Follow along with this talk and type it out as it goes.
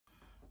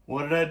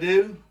What did I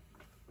do?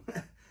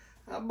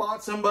 I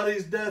bought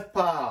somebody's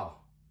Deathpile.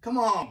 Come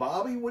on,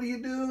 Bobby, what are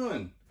you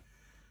doing?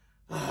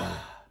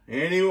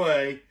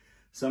 Anyway,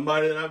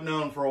 somebody that I've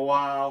known for a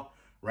while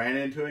ran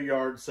into a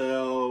yard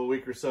sale a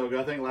week or so ago,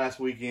 I think last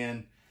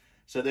weekend.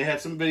 Said they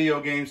had some video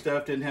game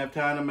stuff, didn't have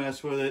time to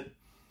mess with it,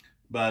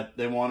 but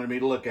they wanted me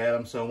to look at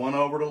them. So I went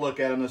over to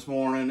look at them this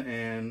morning,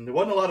 and there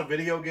wasn't a lot of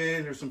video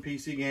games. There's some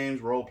PC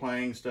games,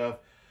 role-playing stuff.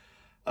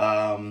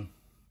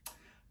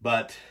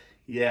 But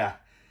yeah,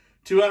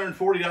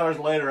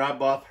 $240 later, I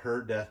bought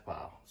her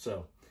Deathpile.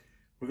 So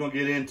we're going to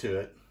get into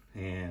it,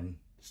 and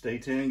stay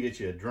tuned, get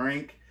you a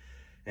drink,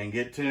 and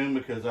get tuned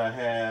because I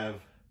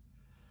have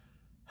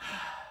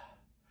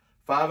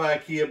 5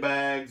 IKEA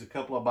bags, a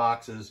couple of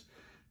boxes,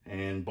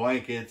 and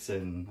blankets,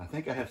 and I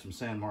think I have some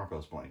San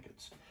Marcos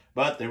blankets.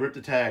 But they ripped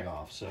the tag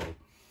off, so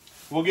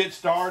we'll get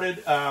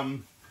started.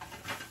 Some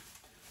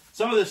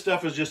of this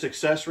stuff is just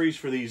accessories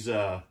for these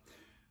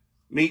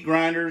meat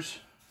grinders,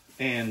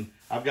 and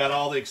I've got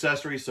all the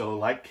accessories, so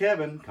like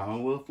Kevin,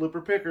 coming with a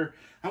flipper picker,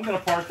 I'm going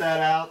to part that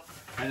out.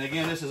 And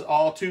again, this is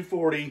all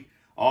 $240,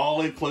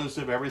 all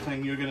inclusive,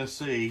 everything you're going to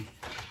see.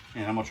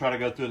 And I'm going to try to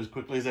go through it as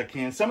quickly as I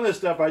can. Some of this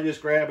stuff I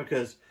just grab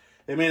because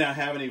it may not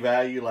have any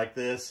value like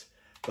this,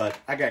 but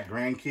I got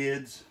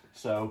grandkids,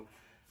 so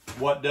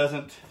what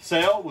doesn't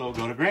sell will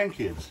go to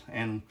grandkids,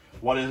 and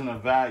what isn't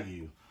of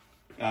value.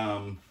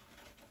 Yep,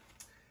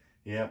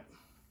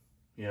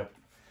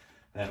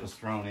 that was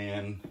thrown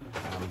in.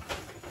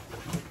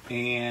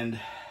 And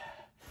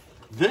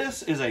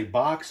this is a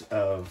box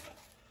of,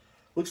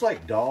 looks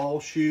like doll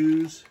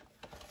shoes,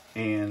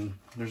 and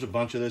there's a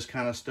bunch of this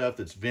kind of stuff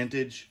that's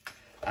vintage.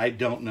 I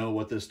don't know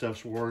what this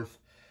stuff's worth,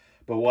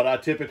 but what I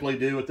typically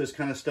do with this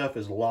kind of stuff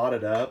is lot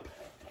it up.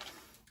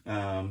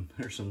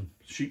 There's some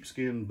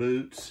sheepskin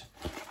boots,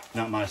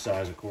 not my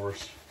size, of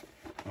course.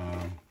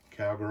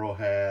 Cowgirl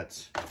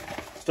hats,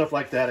 stuff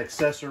like that,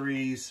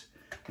 accessories.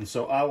 And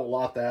so I will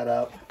lot that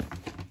up.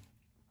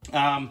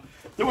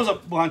 There was a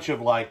bunch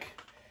of like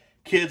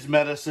kids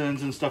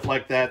medicines and stuff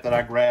like that that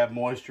I grabbed,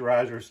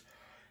 moisturizers.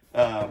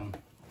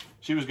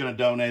 She was going to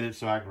donate it,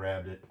 so I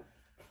grabbed it.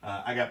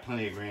 I got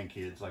plenty of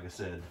grandkids, like I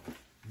said.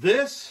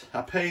 This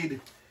I paid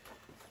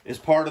as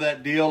part of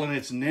that deal, and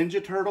it's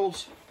Ninja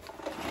Turtles.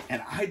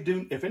 And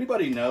if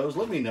anybody knows,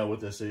 let me know what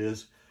this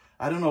is.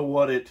 I don't know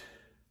what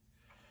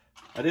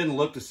I didn't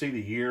look to see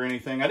the year or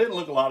anything. I didn't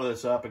look a lot of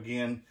this up.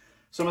 Again,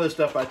 some of this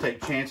stuff I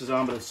take chances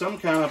on, but it's some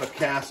kind of a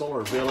castle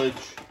or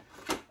village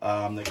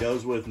that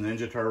goes with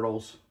Ninja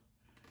Turtles.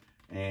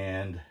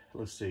 And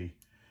let's see.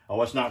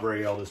 Oh, it's not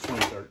very old. It's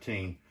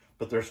 2013.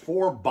 But there's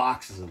 4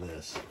 boxes of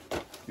this.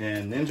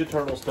 And Ninja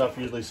Turtle stuff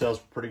usually sells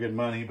for pretty good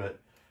money, but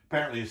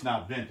apparently it's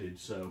not vintage.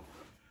 So,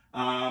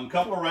 a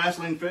couple of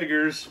wrestling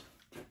figures.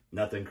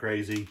 Nothing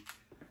crazy.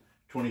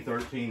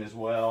 2013 as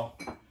well.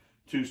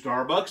 2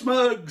 Starbucks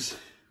mugs.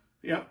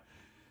 Yep.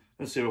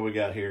 Let's see what we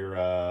got here.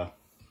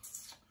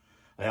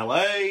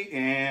 LA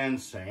and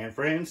San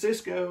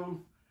Francisco.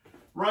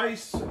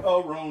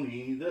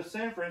 Rice-A-Roni, the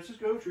San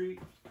Francisco treat.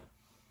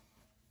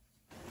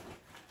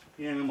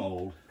 Yeah, I'm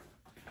old.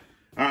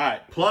 All right,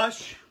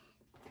 plush.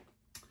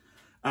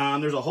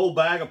 There's a whole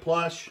bag of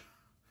plush.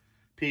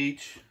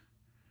 Peach.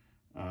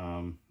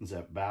 Is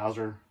that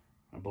Bowser,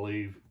 I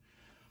believe.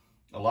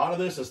 A lot of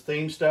this is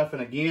theme stuff,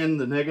 and again,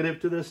 the negative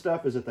to this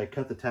stuff is that they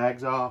cut the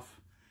tags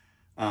off.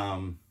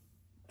 On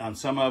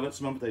some of it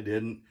they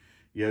didn't.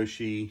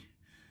 Yoshi.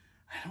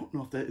 I don't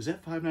know if is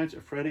that Five Nights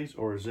at Freddy's,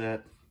 or is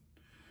that...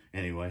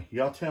 Anyway,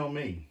 y'all tell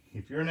me.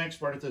 If you're an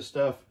expert at this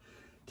stuff,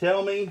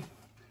 tell me.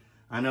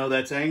 I know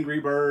that's Angry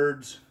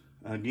Birds.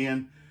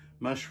 Again,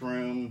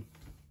 mushroom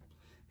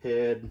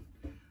head.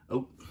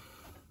 Oh,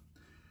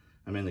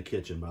 I'm in the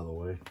kitchen, by the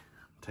way.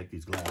 Take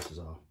these glasses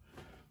off.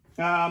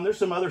 There's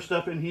some other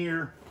stuff in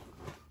here.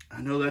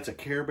 I know that's a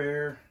Care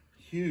Bear.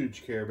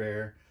 Huge Care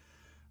Bear.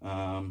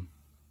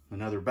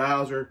 Another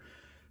Bowser.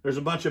 There's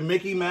a bunch of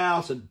Mickey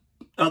Mouse and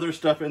other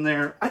stuff in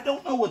there. I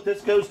don't know what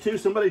this goes to.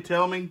 Somebody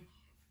tell me.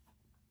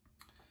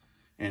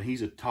 And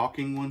he's a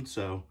talking one,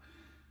 so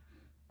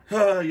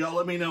y'all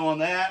let me know on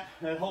that.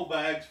 That whole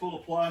bag's full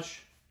of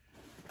plush.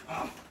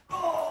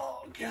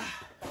 Oh, God.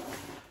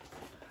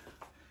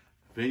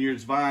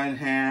 Vineyards Vine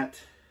hat.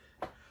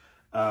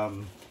 A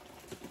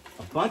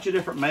bunch of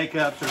different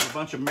makeups. There's a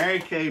bunch of Mary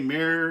Kay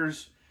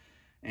mirrors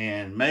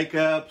and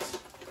makeups.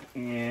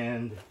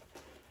 And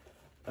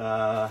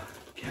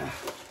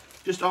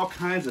just all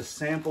kinds of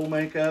sample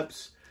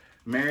makeups.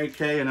 Mary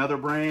Kay and other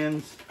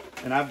brands.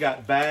 And I've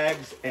got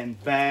bags and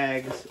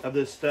bags of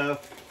this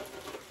stuff.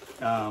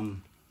 A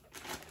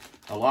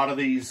lot of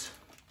these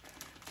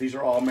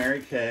are all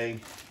Mary Kay.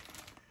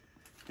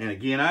 And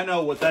again, I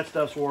know what that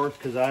stuff's worth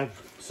because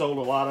I've sold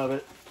a lot of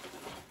it.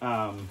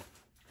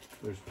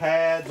 There's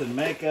pads and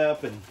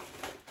makeup and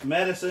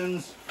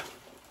medicines.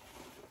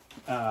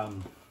 I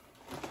don't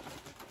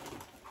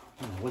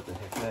know what the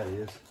heck that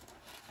is.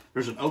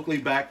 There's an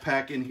Oakley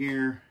backpack in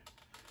here.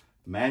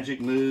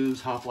 Magic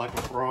moves, hop like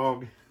a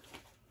frog.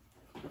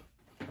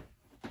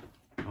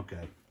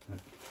 Okay,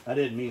 I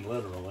didn't mean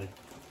literally.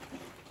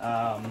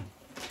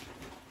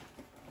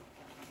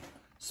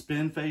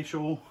 spin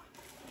facial.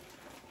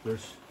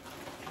 There's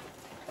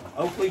an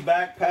Oakley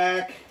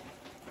backpack.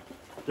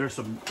 There's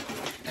some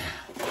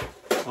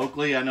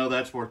Oakley, I know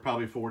that's worth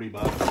probably 40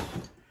 bucks.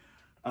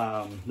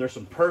 There's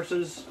some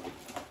purses.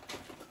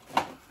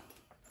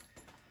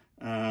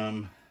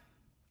 Hell,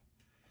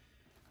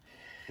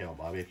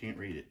 Bobby, I can't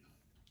read it.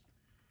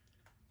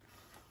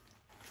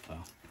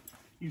 Well,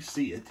 you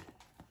see it.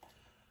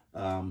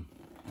 All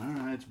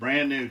right, it's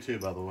brand new too,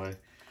 by the way.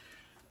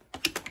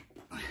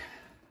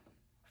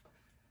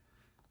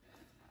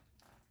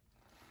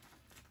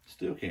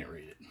 Still can't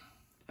read it.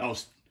 Oh,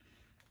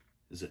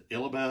 is it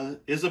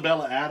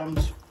Isabella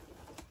Adams?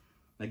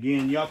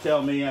 Again, y'all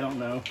tell me, I don't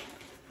know.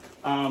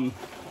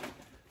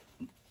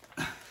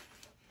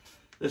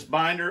 This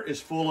binder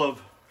is full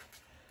of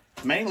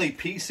mainly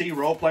PC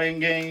role-playing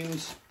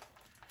games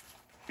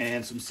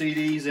and some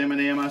CDs,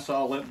 M&M. I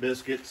saw Limp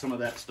Bizkit, some of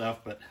that stuff,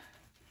 but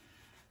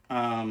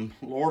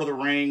Lord of the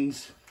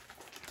Rings,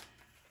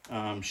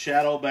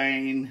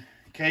 Shadowbane,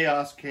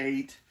 Chaos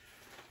Kate.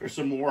 There's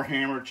some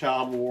Warhammer,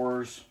 Child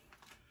Wars,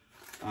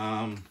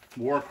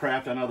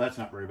 Warcraft. I know that's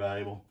not very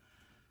valuable.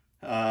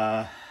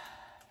 I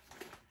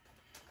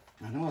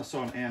know I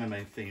saw an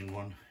anime themed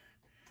one.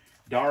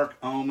 Dark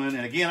Omen.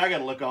 And again, I got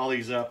to look all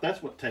these up.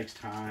 That's what takes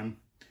time.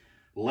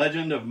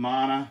 Legend of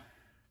Mana.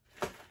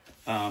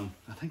 I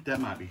think that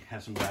might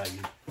have some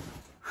value.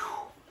 Whew.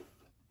 All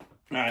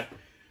right.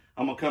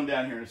 I'm going to come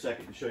down here in a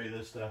second and show you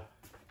this stuff.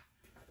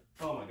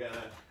 Oh, my God.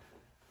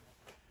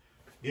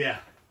 Yeah.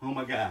 Oh,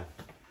 my God.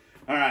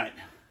 All right.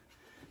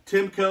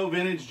 Timco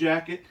vintage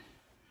jacket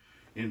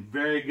in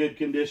very good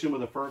condition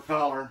with a fur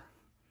collar.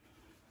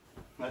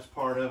 That's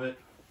part of it.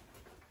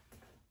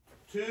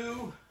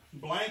 2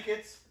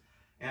 blankets,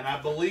 and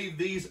I believe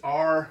these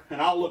are,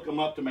 and I'll look them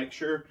up to make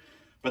sure,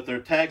 but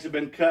their tags have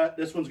been cut.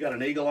 This one's got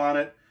an eagle on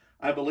it.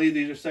 I believe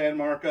these are San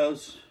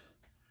Marcos.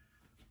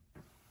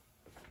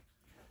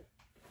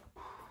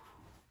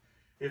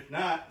 If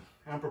not,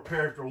 I'm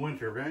prepared for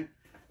winter, right?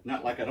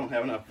 Not like I don't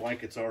have enough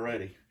blankets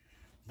already.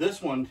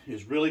 This one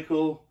is really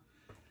cool.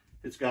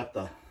 It's got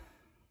the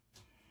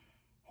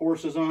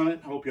horses on it.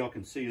 I hope y'all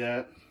can see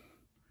that.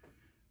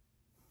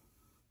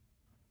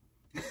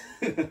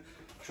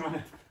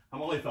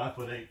 I'm only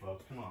 5'8",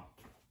 folks. Come on.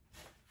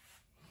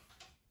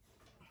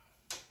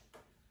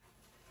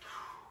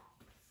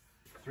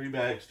 Three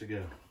bags to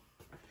go.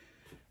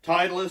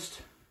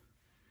 Titleist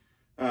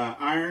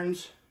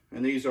irons,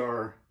 and these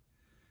are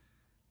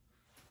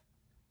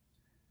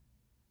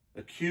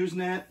a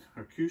Qsnet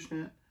or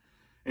Qsnet.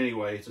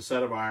 Anyway, it's a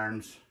set of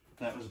irons.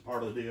 That was a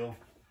part of the deal.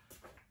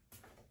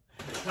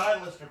 The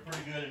Titleist are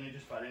pretty good in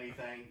just about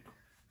anything.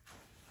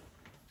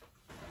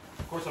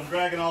 Of course, I'm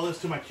dragging all this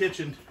to my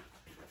kitchen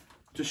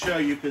to show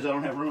you because I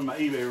don't have room in my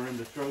eBay room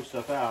to throw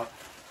stuff out.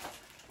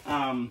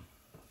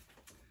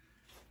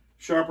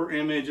 Sharper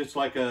Image, it's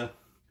like a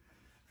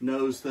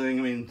nose thing.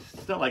 I mean,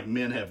 it's not like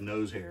men have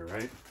nose hair,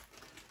 right?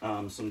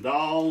 Some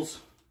dolls.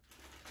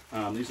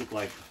 These look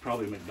like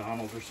probably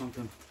McDonald's or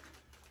something.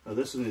 Oh,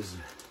 this one is,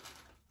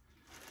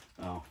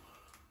 oh,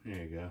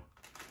 there you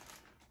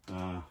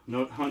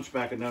go.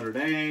 Hunchback of Notre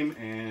Dame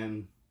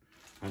and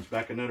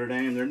Hunchback of Notre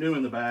Dame. They're new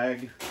in the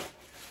bag.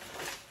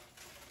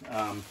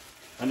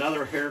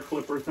 Another hair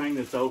clipper thing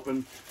that's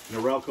open.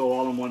 Norelco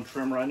all-in-one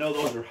trimmer. I know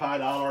those are high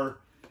dollar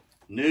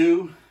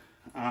new.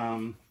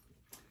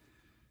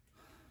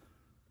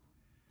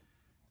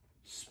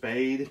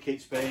 Spade,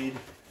 Kate Spade.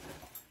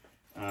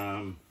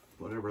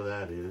 Whatever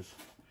that is.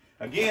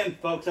 Again,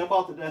 folks, I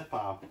bought the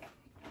Deathpile.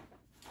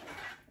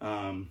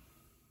 A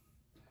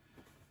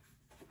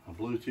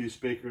Bluetooth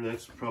speaker.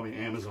 That's probably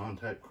Amazon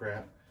type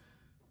crap.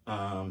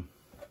 I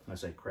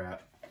say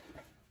crap.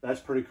 That's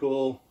pretty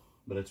cool,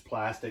 but it's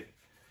plastic,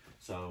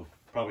 so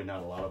probably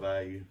not a lot of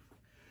value.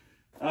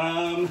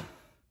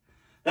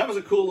 That was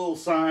a cool little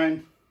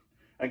sign.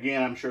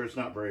 Again, I'm sure it's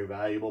not very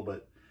valuable,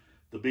 but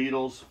the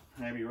Beatles,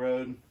 Abbey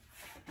Road.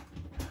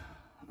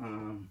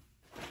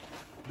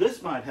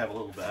 This might have a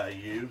little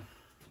value.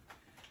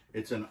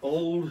 It's an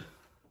old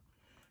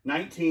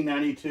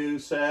 1992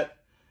 set.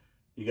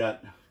 You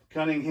got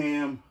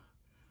Cunningham,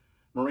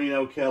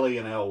 Marino, Kelly,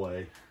 and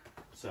Elway.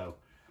 So,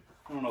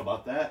 I don't know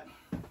about that.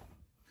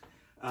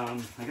 I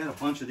got a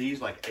bunch of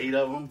these, like 8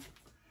 of them.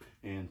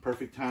 And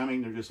perfect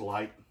timing. They're just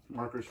light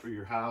markers for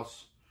your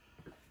house.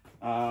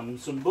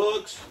 Some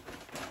books.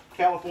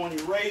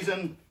 California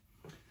Raisin.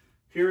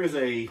 Here is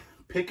a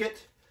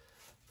Picket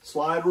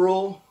slide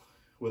rule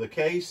with a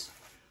case.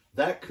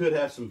 That could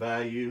have some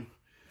value.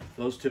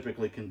 Those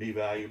typically can be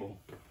valuable.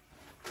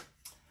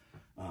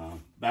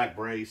 Back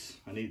brace.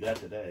 I need that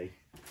today.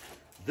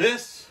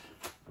 This,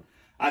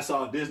 I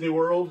saw at Disney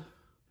World.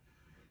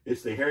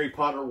 It's the Harry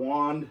Potter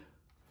wand.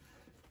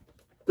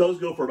 Those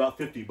go for about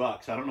 50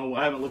 bucks. I don't know.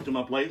 I haven't looked them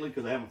up lately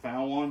because I haven't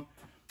found one.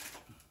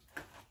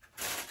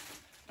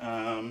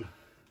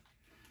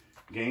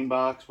 Game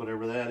box,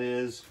 whatever that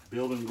is.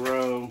 Build and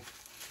Grow.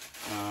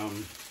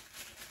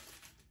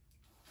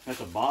 That's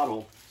a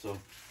bottle. So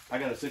I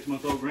got a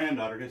 6-month-old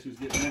granddaughter. Guess who's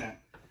getting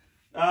that?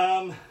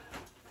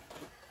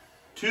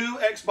 2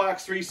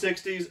 Xbox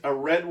 360s, a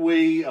red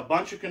Wii, a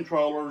bunch of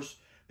controllers.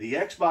 The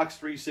Xbox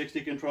 360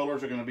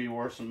 controllers are going to be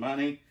worth some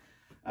money.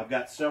 I've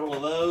got several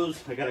of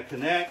those. I got to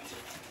connect.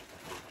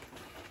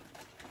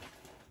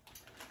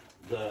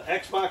 The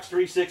Xbox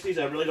 360s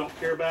I really don't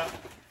care about,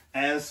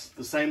 as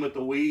the same with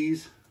the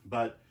Wii's,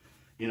 but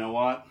you know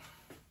what?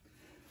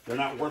 They're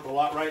not worth a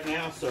lot right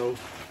now, so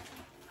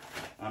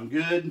I'm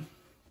good.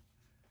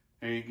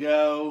 There you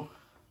go.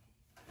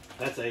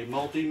 That's a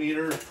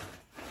multimeter.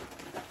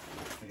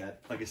 I got,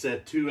 like I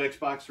said, 2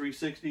 Xbox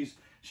 360s.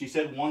 She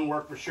said one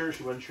worked for sure.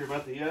 She wasn't sure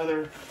about the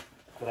other,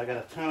 but I got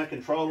a ton of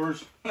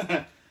controllers.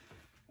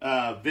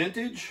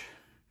 Vintage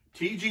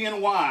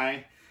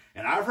TG&Y,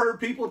 and I've heard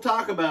people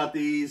talk about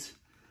these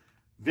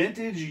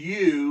Vintage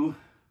U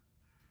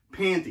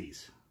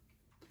panties,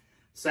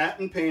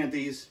 satin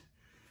panties.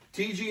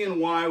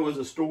 TG&Y was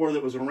a store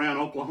that was around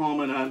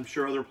Oklahoma, and I'm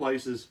sure other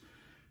places.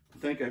 I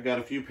think I've got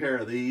a few pair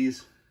of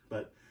these,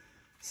 but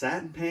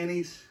satin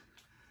panties,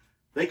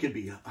 they could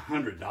be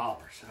 $100.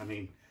 I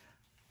mean,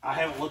 I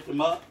haven't looked them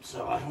up,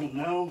 so I don't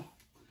know.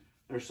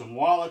 There's some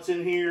wallets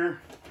in here,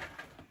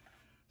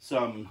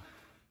 some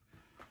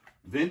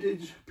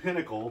vintage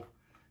Pinnacle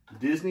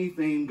Disney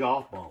themed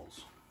golf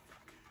balls.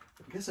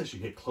 I guess I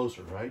should get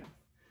closer, right?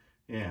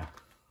 Yeah,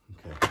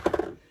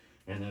 okay.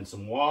 And then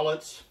some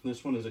wallets.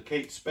 This one is a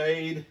Kate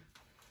Spade.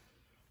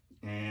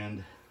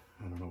 And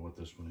I don't know what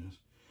this one is.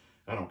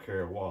 I don't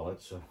carry a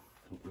wallet, so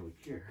I don't really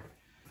care.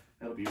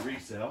 That'll be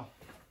resale.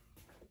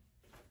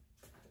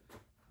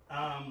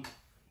 Gotta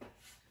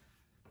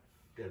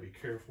be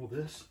careful with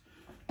this.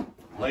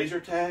 Laser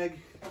tag.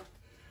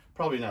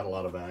 Probably not a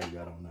lot of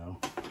value, I don't know.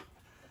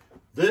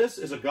 This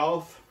is a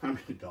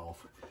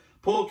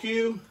pool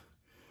cue,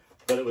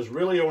 but it was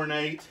really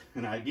ornate.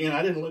 And again,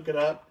 I didn't look it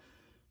up,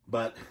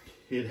 but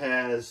it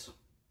has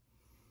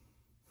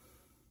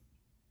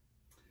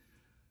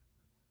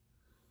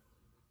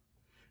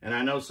and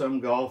I know some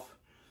golf,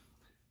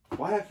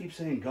 why do I keep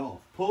saying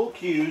golf? Pool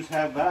cues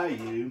have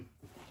value.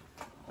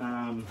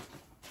 And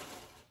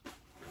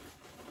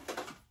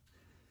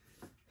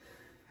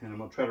I'm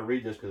going to try to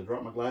read this because I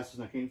dropped my glasses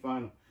and I can't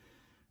find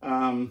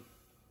them.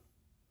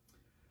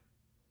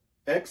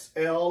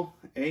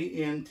 XLANTE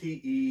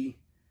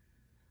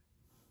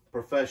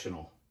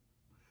Professional.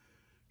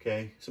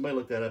 Okay, somebody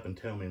look that up and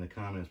tell me in the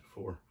comments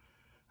before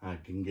I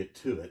can get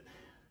to it.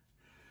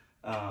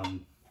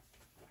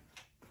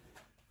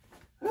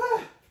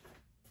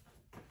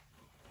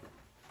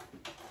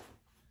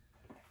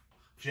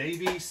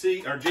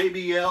 JVC or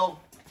JBL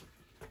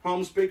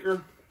home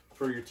speaker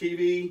for your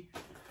TV.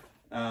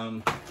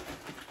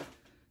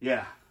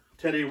 Yeah,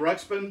 Teddy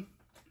Ruxpin,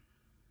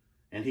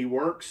 and he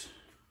works.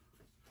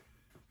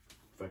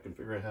 If I can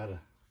figure out how to.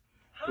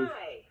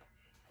 Hi,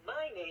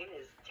 my name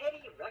is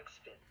Teddy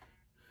Ruxpin.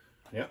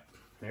 Yep,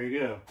 there you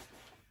go.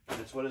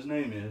 That's what his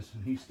name is,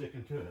 and he's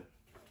sticking to it.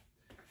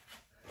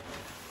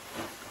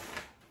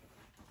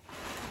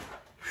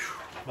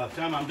 By the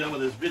time I'm done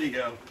with this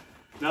video,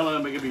 now that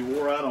I'm going to be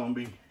wore out, I'm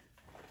going to be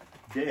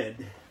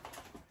dead.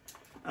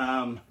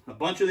 A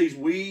bunch of these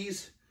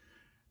Wii's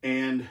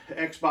and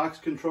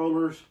Xbox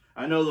controllers.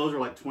 I know those are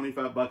like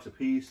 25 bucks a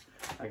piece.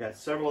 I got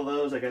several of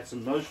those. I got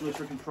some motionless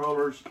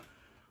controllers.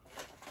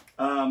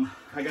 I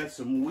got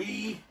some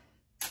Wii.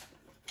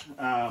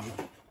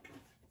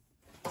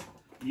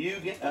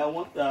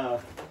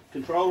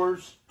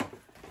 Controllers.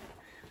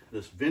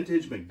 This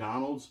vintage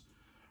McDonald's,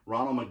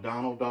 Ronald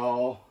McDonald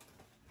doll.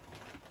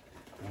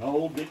 An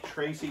old Dick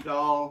Tracy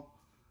doll.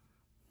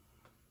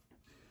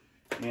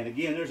 And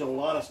again, there's a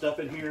lot of stuff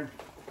in here.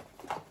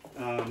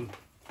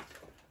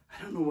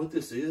 I don't know what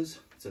this is.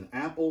 It's an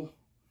Apple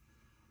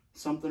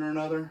something or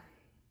another.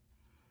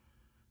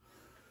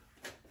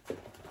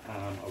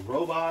 A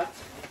robot.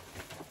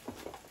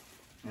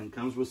 And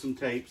comes with some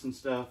tapes and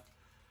stuff.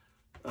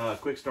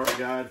 Quick start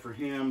guide for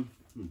him.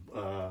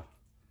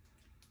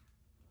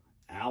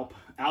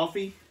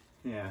 Alfie.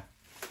 Yeah.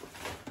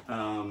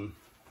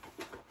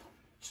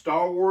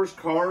 Star Wars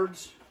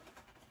cards.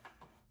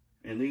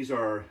 And these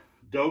are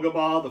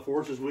Dagobah, The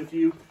Force is With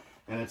You.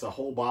 And it's a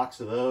whole box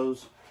of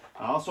those.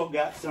 I also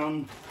got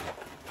some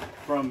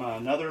from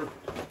another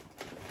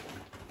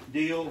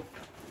deal.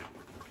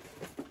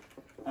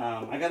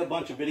 I got a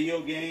bunch of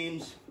video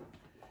games.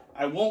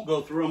 I won't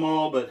go through them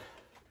all, but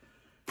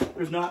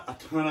there's not a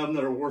ton of them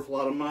that are worth a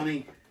lot of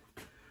money.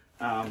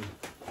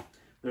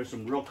 There's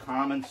some real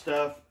common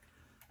stuff.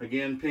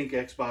 Again, pink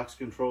Xbox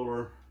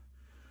controller.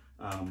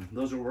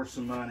 Those are worth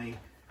some money.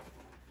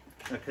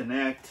 A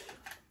Kinect.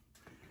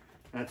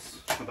 That's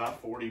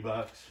about 40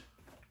 bucks.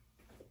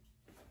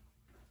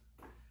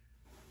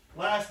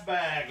 Last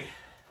bag.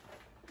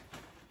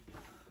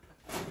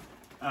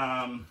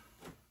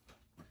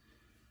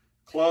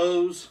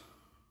 Clothes.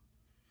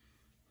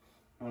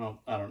 I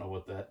don't know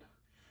what that.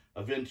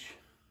 A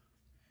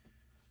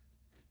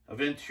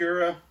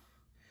Ventura.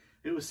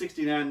 It was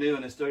 $69 new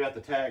and it still got the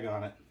tag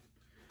on it.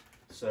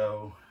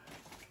 So,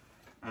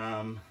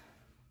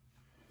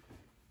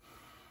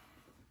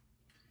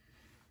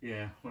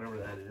 yeah, whatever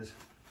that is.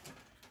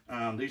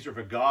 These are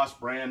for Goss,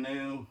 brand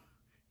new.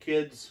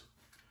 kids'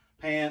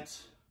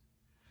 pants.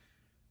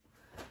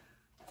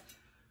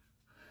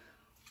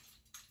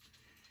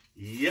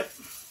 Yep.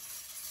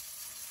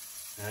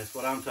 That's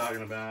what I'm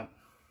talking about.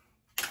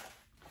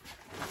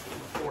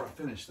 Before I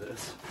finish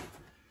this,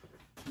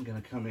 I'm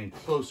gonna come in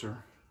closer.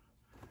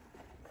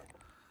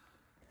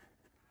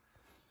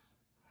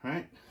 All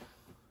right.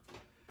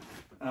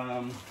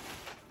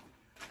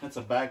 That's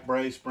a back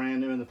brace,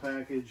 brand new in the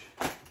package.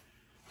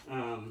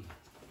 You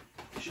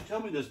should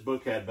tell me this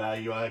book had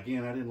value.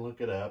 Again, I didn't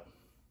look it up.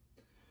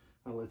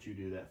 I'll let you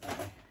do that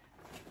for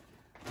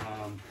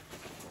me.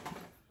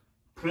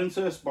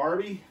 Princess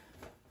Barbie.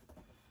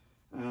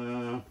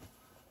 In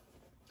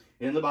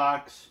the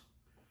box.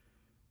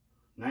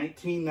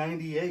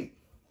 1998.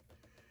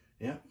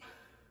 Yep.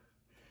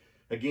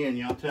 Again,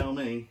 y'all tell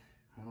me.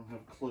 I don't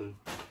have a clue.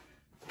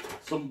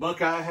 Some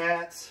Buckeye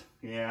hats.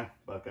 Yeah,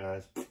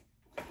 Buckeyes.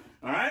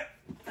 All right.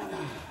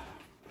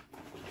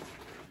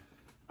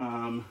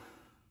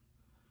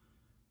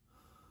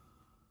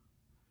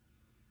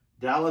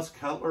 Dallas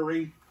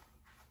cutlery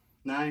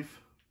knife.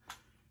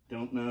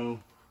 Don't know.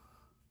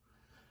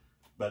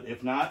 But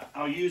if not,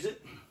 I'll use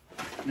it.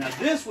 Now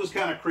this was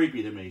kind of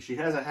creepy to me. She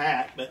has a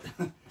hat, but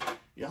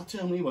y'all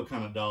tell me what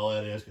kind of doll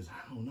that is, because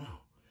I don't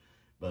know.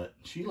 But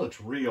she looks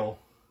real.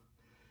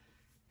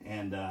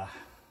 And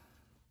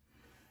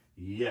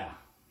yeah.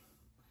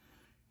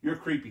 You're a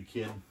creepy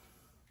kid.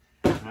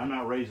 And I'm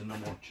not raising no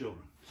more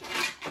children. So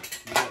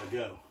you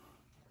gotta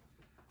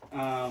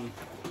go.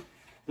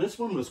 This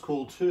one was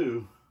cool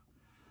too.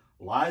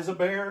 Liza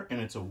Bear, and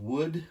it's a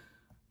wood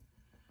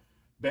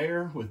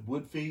bear with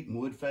wood feet and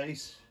wood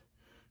face.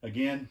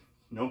 Again,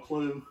 no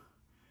clue.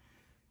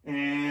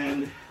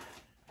 And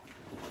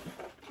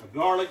a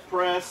garlic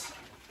press,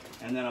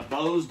 and then a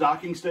Bose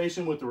docking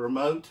station with the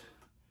remote.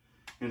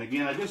 And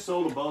again, I just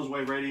sold a Bose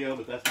Wave radio,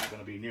 but that's not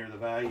going to be near the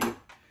value.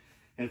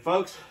 And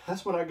folks,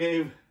 that's what I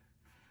gave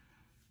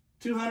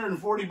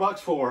 240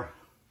 bucks for.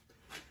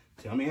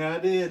 Tell me how I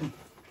did.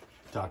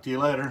 Talk to you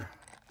later.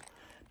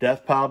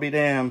 Deathpile be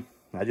damned.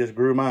 I just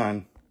grew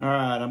mine. All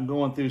right, I'm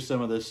going through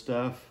some of this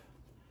stuff.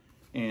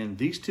 And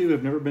these two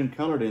have never been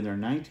colored in. They're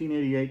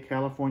 1988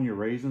 California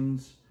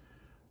Raisins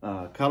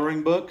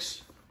coloring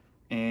books.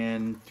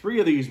 And 3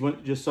 of these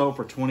just sold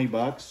for 20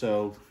 bucks.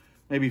 So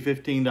maybe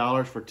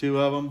 $15 for 2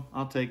 of them.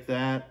 I'll take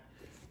that.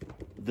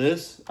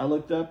 This, I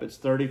looked up, it's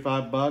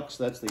 35 bucks.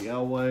 That's the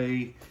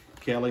Elway,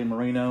 Kelly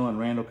Marino, and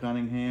Randall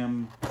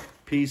Cunningham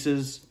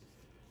pieces.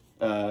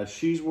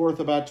 She's worth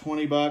about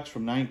 20 bucks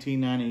from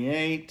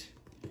 1998.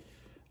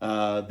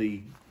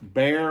 The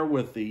bear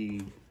with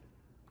the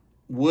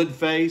wood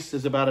face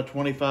is about a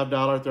 $25,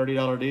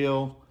 $30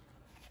 deal.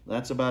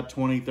 That's about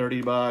 20,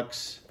 30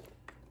 bucks.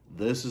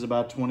 This is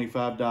about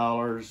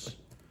 $25.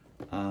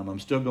 I'm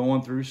still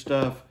going through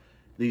stuff.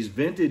 These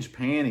vintage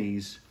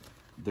panties,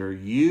 they're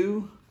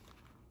new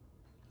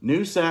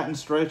satin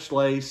stretch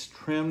lace,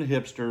 trimmed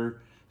hipster,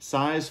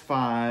 size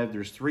 5.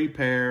 There's 3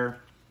 pair.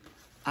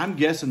 I'm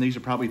guessing these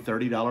are probably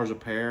 $30 a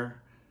pair.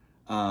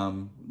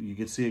 You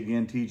can see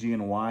again TG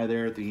and Y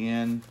there at the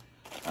end.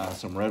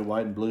 Some red,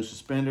 white, and blue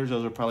suspenders.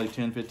 Those are probably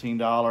 $10,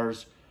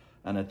 $15.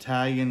 An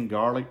Italian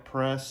garlic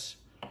press,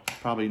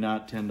 probably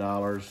not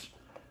 $10.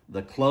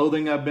 The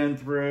clothing I've been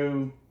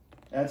through,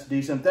 that's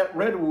decent. That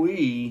red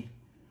Wii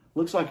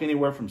looks like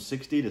anywhere from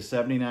 $60 to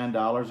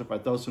 $79. If I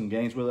throw some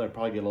games with it, I'd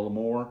probably get a little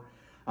more.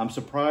 I'm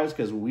surprised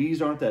because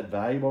Wii's aren't that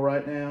valuable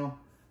right now.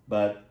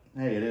 But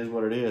hey, it is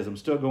what it is. I'm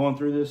still going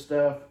through this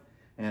stuff,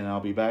 and I'll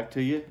be back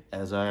to you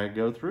as I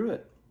go through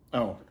it.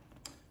 Oh,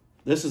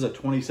 this is a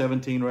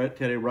 2017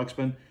 Teddy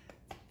Ruxpin.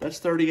 That's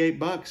 38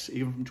 bucks,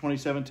 even from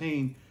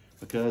 2017,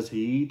 because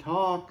he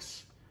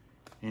talks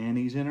and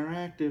he's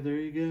interactive. There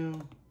you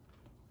go.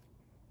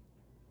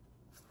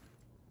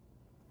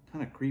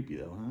 Kind of creepy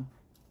though, huh?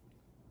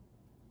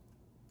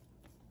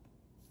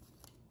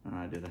 All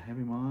right, did I have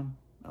him on?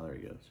 Oh, there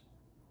he goes.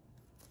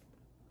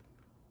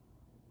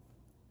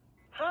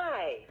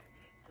 Hi,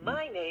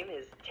 my name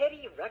is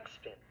Teddy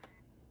Ruxpin.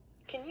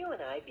 Can you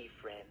and I be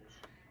friends?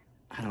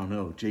 I don't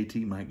know.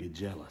 JT might get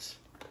jealous.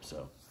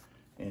 So,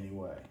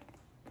 anyway.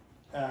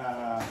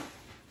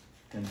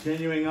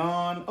 Continuing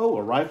on. Oh,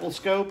 a rifle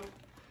scope.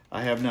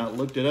 I have not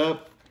looked it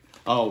up.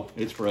 Oh,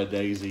 it's for a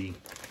Daisy.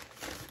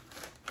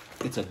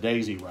 It's a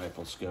Daisy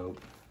rifle scope.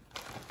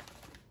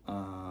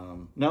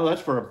 No,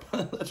 that's for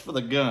that's for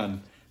the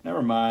gun.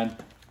 Never mind.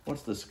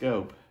 What's the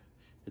scope?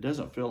 It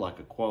doesn't feel like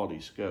a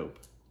quality scope.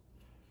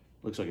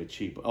 Looks like a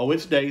cheap. Oh,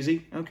 it's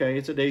Daisy. Okay,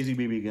 it's a Daisy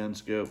BB gun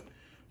scope.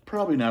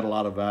 Probably not a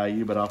lot of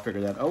value, but I'll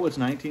figure that. Oh, it's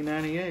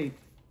 1998.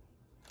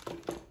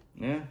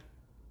 Yeah.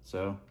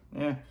 So,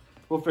 yeah.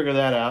 We'll figure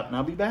that out, and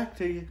I'll be back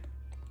to you.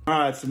 All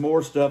right, some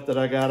more stuff that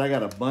I got. I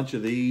got a bunch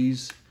of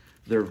these.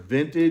 They're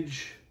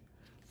vintage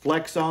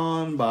Flex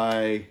On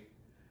by,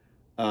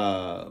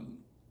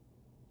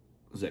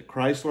 is it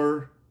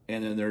Chrysler?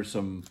 And then there's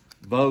some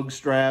Vogue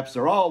straps.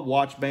 They're all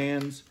watch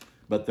bands,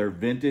 but they're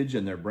vintage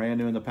and they're brand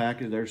new in the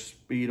package. There's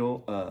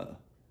Speedo,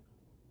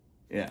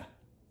 yeah,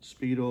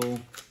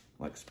 Speedo,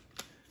 like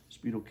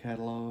Speedo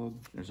catalog.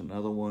 There's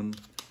another one.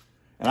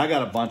 And I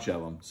got a bunch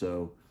of them,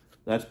 so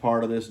that's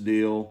part of this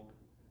deal.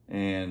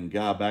 And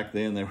God, back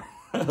then they were,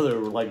 they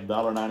were like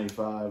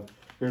 $1.95.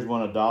 Here's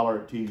one $1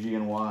 at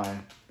TG&Y,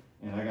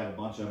 and I got a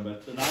bunch of them.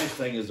 But the nice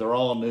thing is they're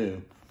all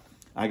new.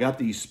 I got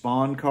these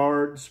Spawn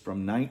cards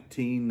from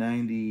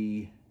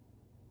 1990.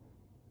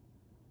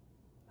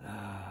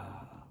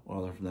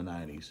 Well, they're from the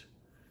 90s.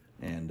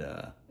 And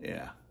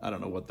yeah, I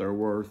don't know what they're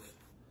worth.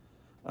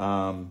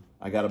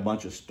 I got a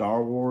bunch of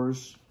Star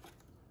Wars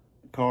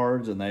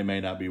cards, and they may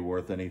not be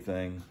worth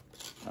anything.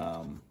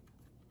 But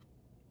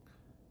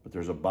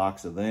there's a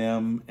box of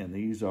them, and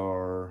these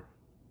are,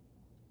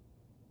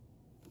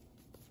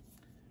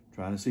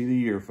 trying to see the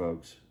year,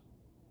 folks,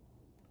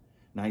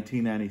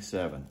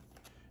 1997.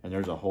 And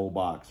there's a whole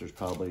box. There's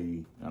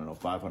probably, I don't know,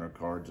 500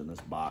 cards in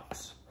this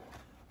box.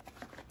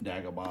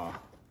 Dagobah.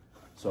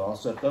 So I'll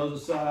set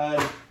those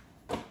aside.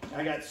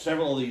 I got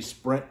several of these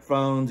Sprint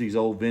phones, these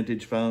old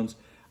vintage phones.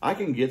 I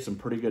can get some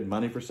pretty good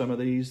money for some of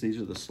these. These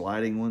are the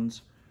sliding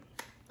ones.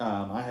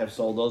 I have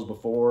sold those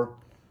before.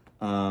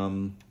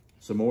 Some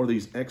more of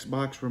these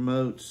Xbox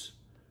remotes.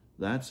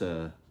 That's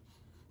a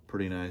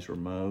pretty nice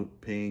remote,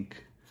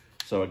 pink.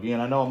 So again,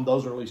 I know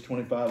those are at least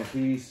 25 a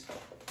piece.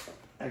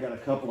 I got a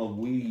couple of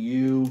Wii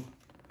U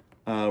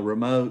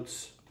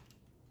remotes.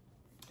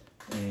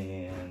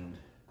 And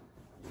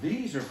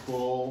these are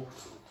cool.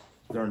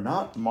 They're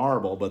not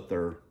marble, but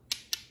they're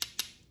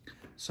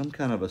some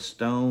kind of a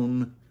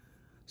stone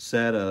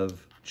set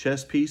of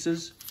chess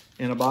pieces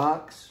in a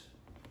box.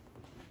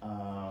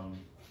 And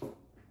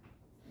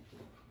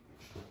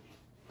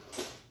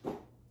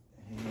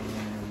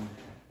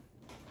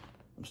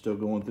I'm still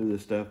going through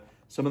this stuff.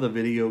 Some of the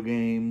video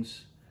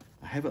games,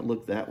 I haven't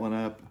looked that one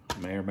up.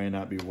 May or may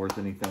not be worth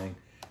anything.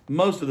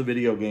 Most of the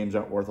video games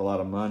aren't worth a lot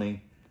of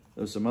money.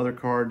 There's some other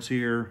cards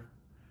here.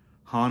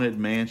 Haunted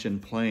Mansion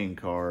playing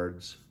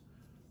cards.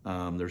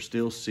 They're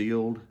still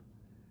sealed,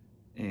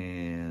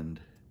 and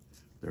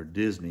they're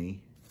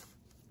Disney.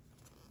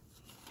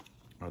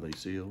 Are they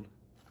sealed?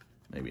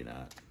 Maybe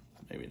not.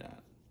 Maybe not.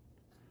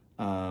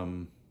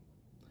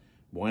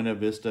 Buena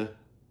Vista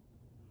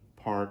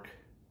Park.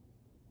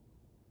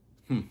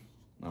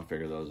 I'll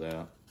figure those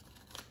out.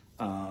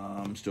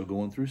 I'm still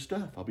going through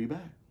stuff. I'll be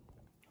back.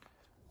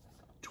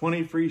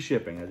 20 free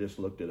shipping. I just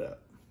looked it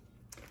up.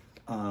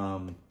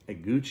 A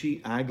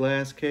Gucci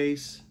eyeglass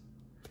case.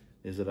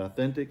 Is it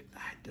authentic?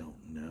 I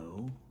don't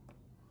know.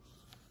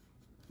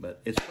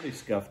 But it's pretty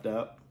scuffed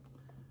up.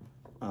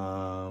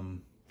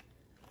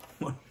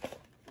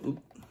 Oop,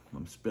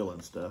 I'm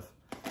spilling stuff.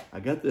 I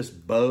got this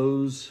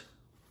Bose.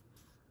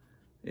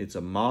 It's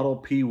a Model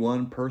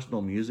P1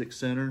 personal music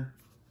center.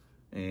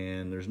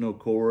 And there's no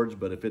cords,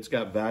 but if it's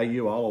got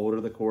value, I'll order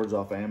the cords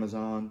off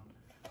Amazon.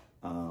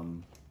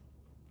 One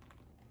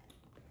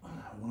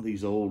of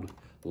these old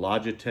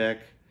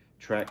Logitech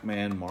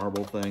TrackMan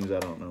marble things. I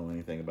don't know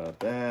anything about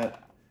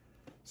that.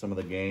 Some of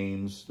the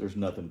games, there's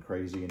nothing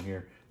crazy in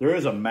here. There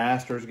is a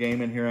Masters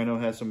game in here I know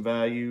has some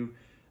value.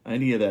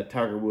 Any of that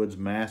Tiger Woods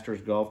Masters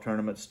golf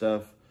tournament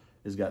stuff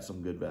has got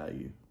some good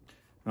value.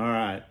 All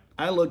right,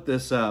 I looked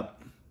this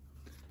up,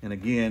 and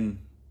again,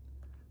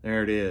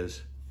 there it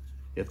is.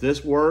 If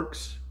this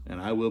works, and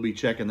I will be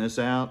checking this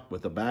out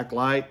with the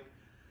backlight,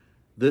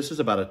 this is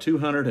about a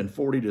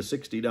 $240 to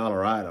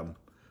 $60 item.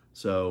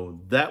 So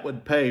that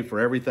would pay for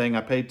everything.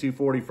 I paid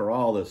 $240 for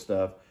all this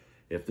stuff.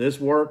 If this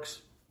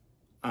works,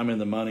 I'm in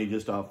the money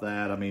just off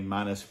that. I mean,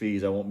 minus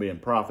fees, I won't be in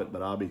profit,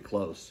 but I'll be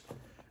close.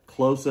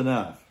 Close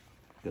enough,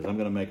 because I'm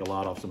going to make a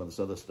lot off some of this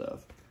other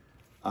stuff.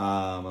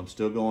 I'm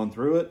still going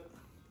through it.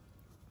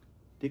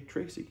 Dick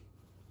Tracy.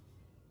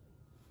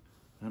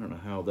 I don't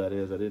know how that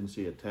is. I didn't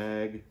see a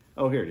tag.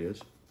 Oh, here it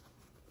is.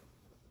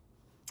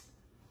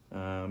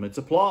 It's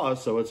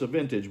Applause, so it's a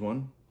vintage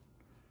one.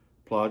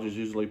 Applause is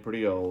usually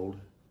pretty old.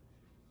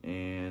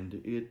 And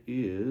it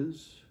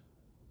is...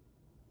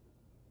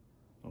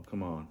 Oh,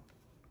 come on.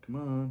 Come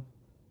on.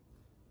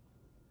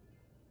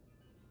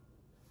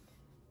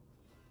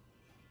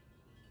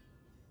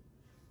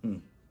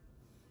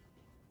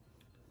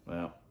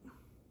 Well,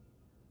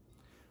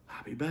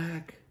 I'll be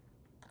back.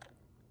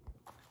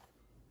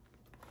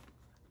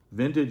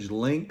 Vintage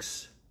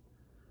Lynx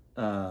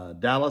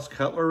Dallas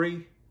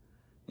cutlery,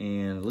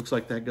 and it looks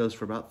like that goes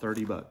for about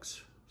 30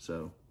 bucks.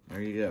 So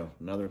there you go,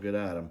 another good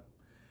item.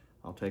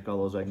 I'll take all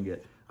those I can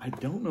get. I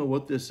don't know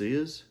what this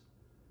is.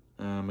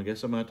 I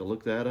guess I'm gonna have to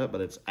look that up,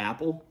 but it's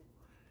Apple,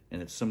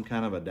 and it's some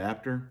kind of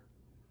adapter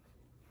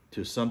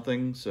to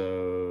something.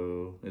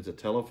 So it's a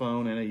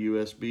telephone and a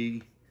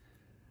USB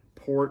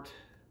port.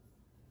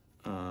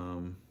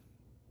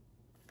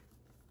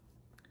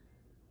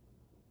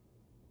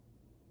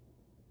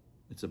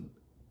 It's a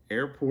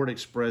Airport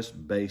Express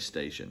base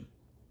station.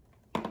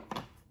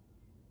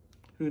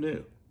 Who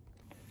knew?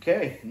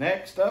 Okay,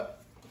 next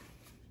up,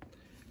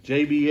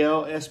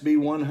 JBL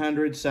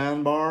SB100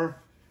 soundbar,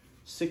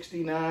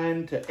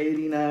 $69 to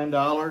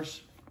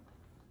 $89.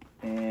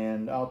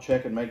 And I'll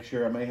check and make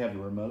sure. I may have the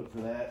remote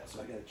for that,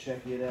 so I gotta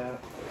check it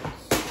out.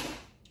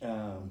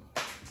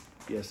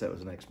 Yes, that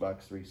was an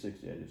Xbox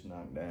 360 I just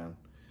knocked down.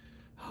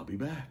 I'll be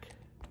back.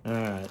 All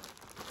right,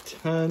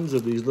 tons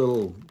of these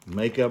little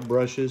makeup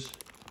brushes.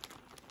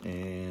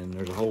 And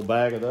there's a whole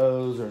bag of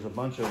those. There's a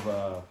bunch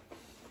of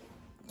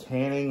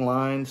tanning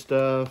line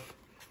stuff.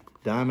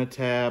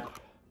 Dimetap.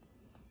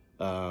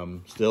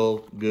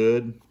 Still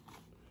good.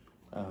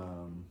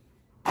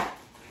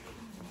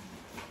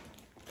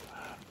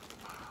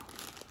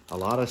 A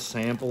lot of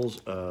samples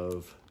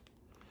of,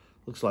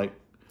 looks like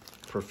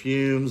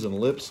perfumes and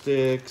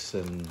lipsticks,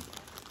 and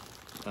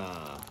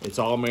it's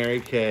all Mary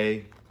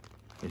Kay.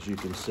 As you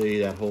can see,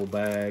 that whole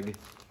bag.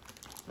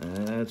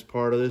 And that's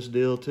part of this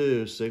deal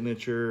too.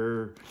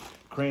 Signature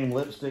cream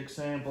lipstick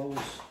samples.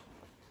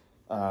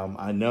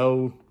 I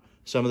know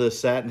some of this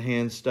satin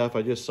hand stuff,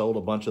 I just sold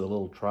a bunch of the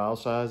little trial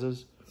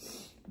sizes.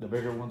 The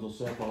bigger ones will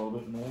sell for a little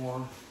bit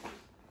more.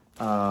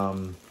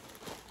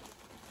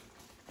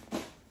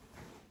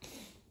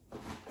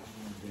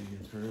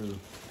 Digging through,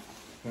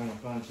 trying to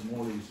find some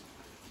more of these.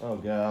 Oh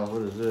God,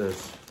 what is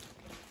this?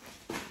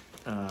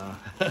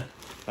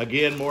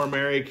 Again, more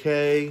Mary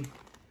Kay.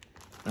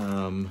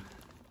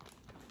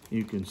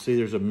 You can see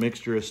there's a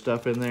mixture of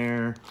stuff in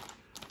there.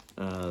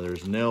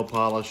 There's nail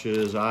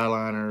polishes,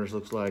 eyeliners,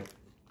 looks like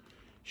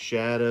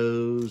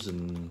shadows,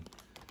 and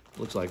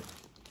looks like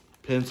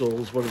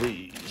pencils. What are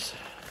these?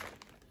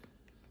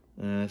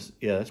 Yeah,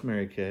 that's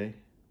Mary Kay.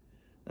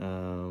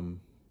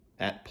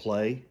 At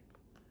Play.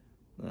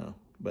 No,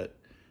 but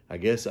I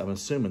guess I'm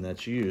assuming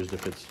that's used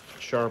if it's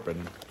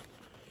sharpened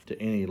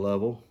to any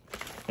level.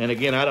 And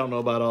again, I don't know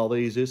about all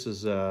these. This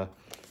is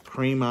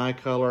cream eye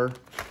color.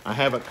 I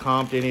haven't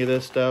comped any of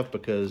this stuff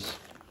because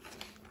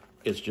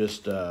it's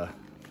just, I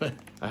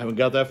haven't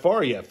got that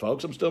far yet,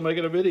 folks. I'm still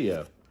making a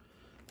video.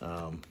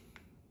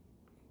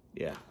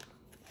 Yeah.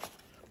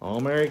 All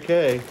Mary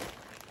Kay.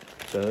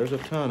 So there's a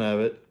ton of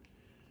it.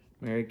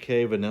 Mary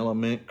Kay Vanilla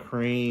Mint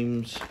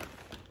creams.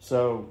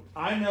 So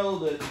I know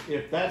that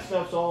if that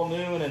stuff's all new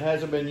and it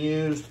hasn't been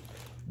used,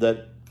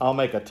 that I'll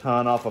make a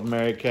ton off of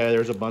Mary Kay.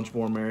 There's a bunch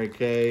more Mary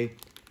Kay.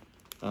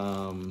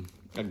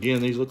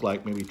 Again, these look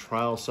like maybe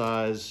trial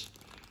size.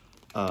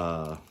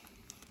 Oh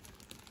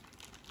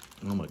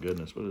my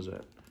goodness, what is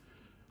that?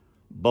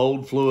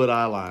 Bold fluid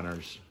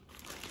eyeliners.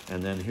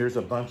 And then here's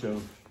a bunch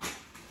of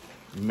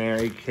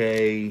Mary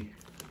Kay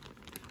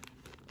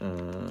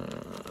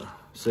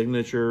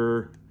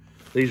signature.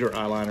 These are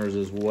eyeliners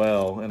as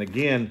well. And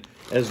again,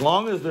 as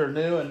long as they're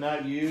new and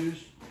not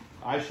used,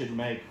 I should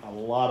make a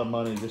lot of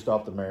money just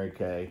off the Mary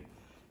Kay.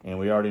 And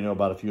we already know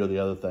about a few of the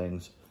other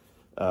things.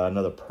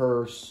 Another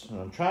purse. And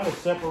I'm trying to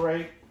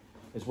separate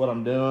is what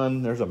I'm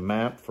doing. There's a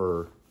map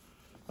for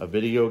a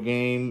video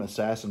game,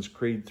 Assassin's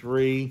Creed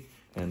 3,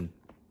 and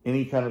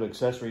any kind of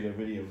accessory to a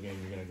video game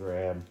you're gonna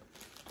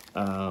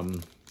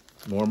grab.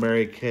 More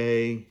Mary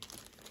Kay.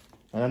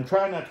 And I'm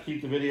trying not to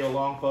keep the video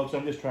long, folks.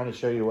 I'm just trying to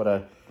show you what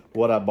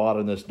I bought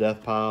in this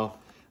death pile.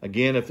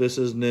 Again, if this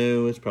is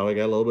new, it's probably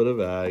got a little bit of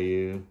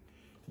value,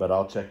 but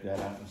I'll check that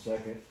out in a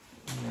second.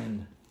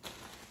 And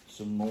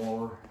some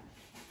more.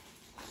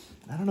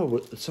 I don't know,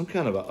 what, some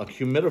kind of a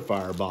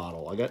humidifier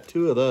bottle. I got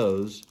 2 of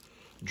those.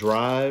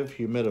 Drive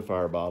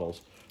humidifier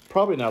bottles.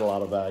 Probably not a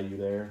lot of value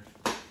there.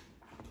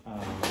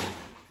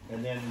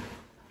 And then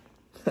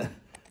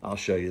I'll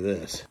show you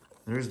this.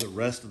 There's the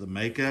rest of the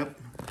makeup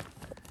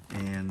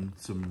and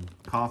some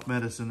cough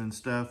medicine and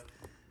stuff.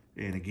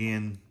 And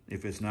again,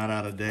 if it's not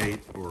out of date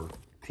or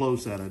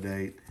close out of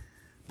date,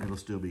 it'll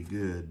still be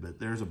good. But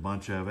there's a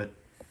bunch of it.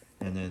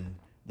 And then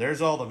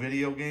there's all the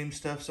video game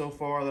stuff so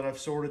far that I've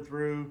sorted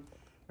through.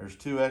 There's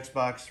 2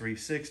 Xbox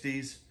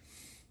 360s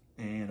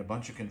and a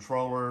bunch of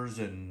controllers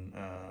and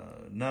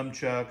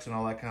nunchucks and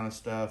all that kind of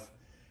stuff.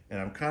 And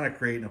I'm kind of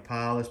creating a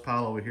pile. This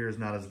pile over here is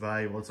not as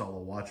valuable. It's all the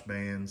watch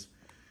bands.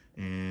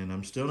 And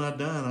I'm still not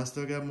done. I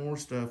still got more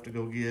stuff to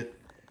go get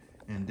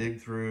and dig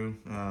through.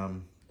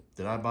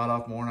 Did I bite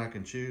off more than I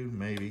can chew?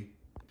 Maybe.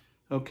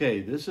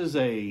 Okay, this is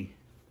a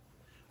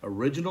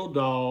original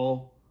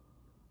doll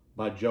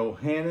by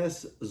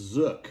Johannes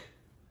Zook.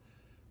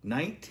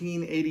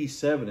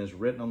 1987 is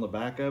written on the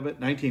back of it.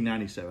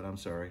 1997, I'm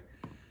sorry.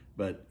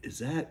 But is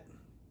that...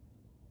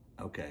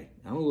 Okay,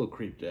 I'm a little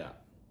creeped out.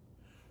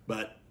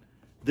 But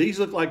these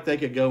look like they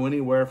could go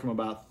anywhere from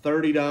about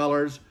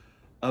 $30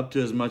 up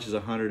to as much as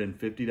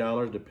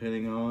 $150,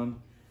 depending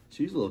on...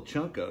 She's a little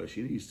chunko.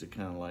 She needs to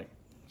kind of like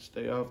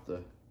stay off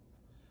the...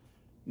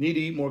 Need to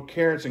eat more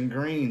carrots and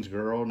greens,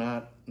 girl.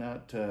 Not.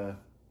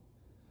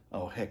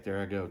 Oh, heck, there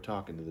I go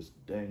talking to this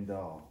dang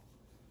doll.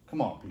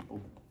 Come on,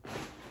 people.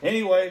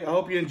 Anyway, I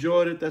hope you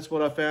enjoyed it. That's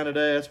what I found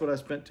today. That's what I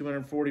spent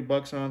 240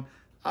 bucks on.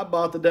 I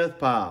bought the death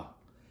pile.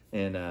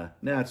 And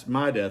now it's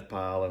my death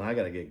pile, and I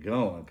got to get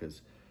going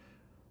because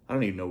I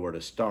don't even know where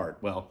to start.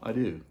 Well, I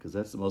do, because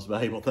that's the most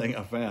valuable thing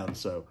I found.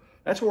 So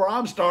that's where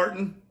I'm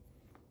starting.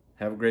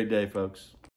 Have a great day, folks.